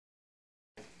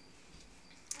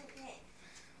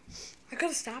could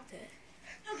have stopped it.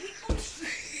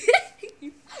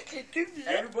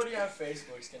 Everybody on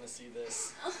Facebook's gonna see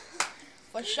this.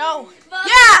 For sure. Fuck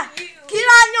Yeah! you. Get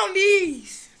on your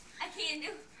knees! I can't do.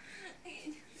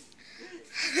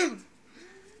 Oh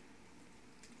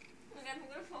my god, I'm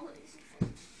gonna fall with these.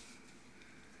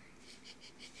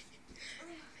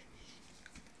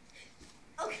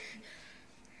 Okay.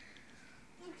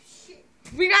 Oh shit.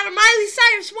 We got a Miley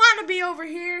Cyrus wannabe over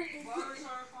here.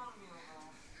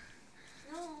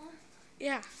 No.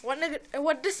 Yeah,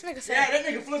 what this nigga said? Yeah, that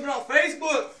nigga flipping off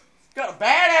Facebook. Got a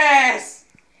badass.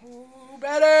 Ooh,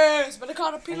 badass. Better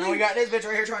call the police. And then we got this bitch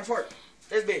right here trying to twerk.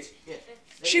 This bitch. Yeah.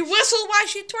 That She bitch. whistled while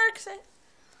she twerks it.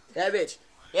 That bitch.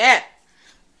 Yeah.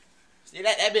 See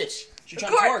that bitch. She's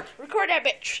trying to twerk. Record that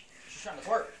bitch. She's trying to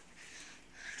twerk.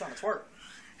 She's trying to twerk.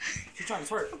 She's trying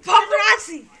to twerk.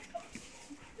 Paparazzi.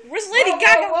 Where's Lady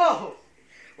Gaga? Whoa.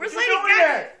 Where's What you Lady doing Gaga?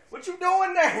 there? What you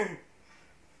doing there?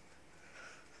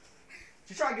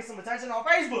 She's trying to get some attention on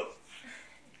Facebook.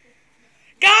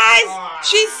 Guys, Ah.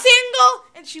 she's single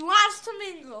and she wants to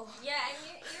mingle. Yeah, and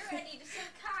you're ready to suck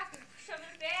cock and shove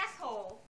it in the asshole.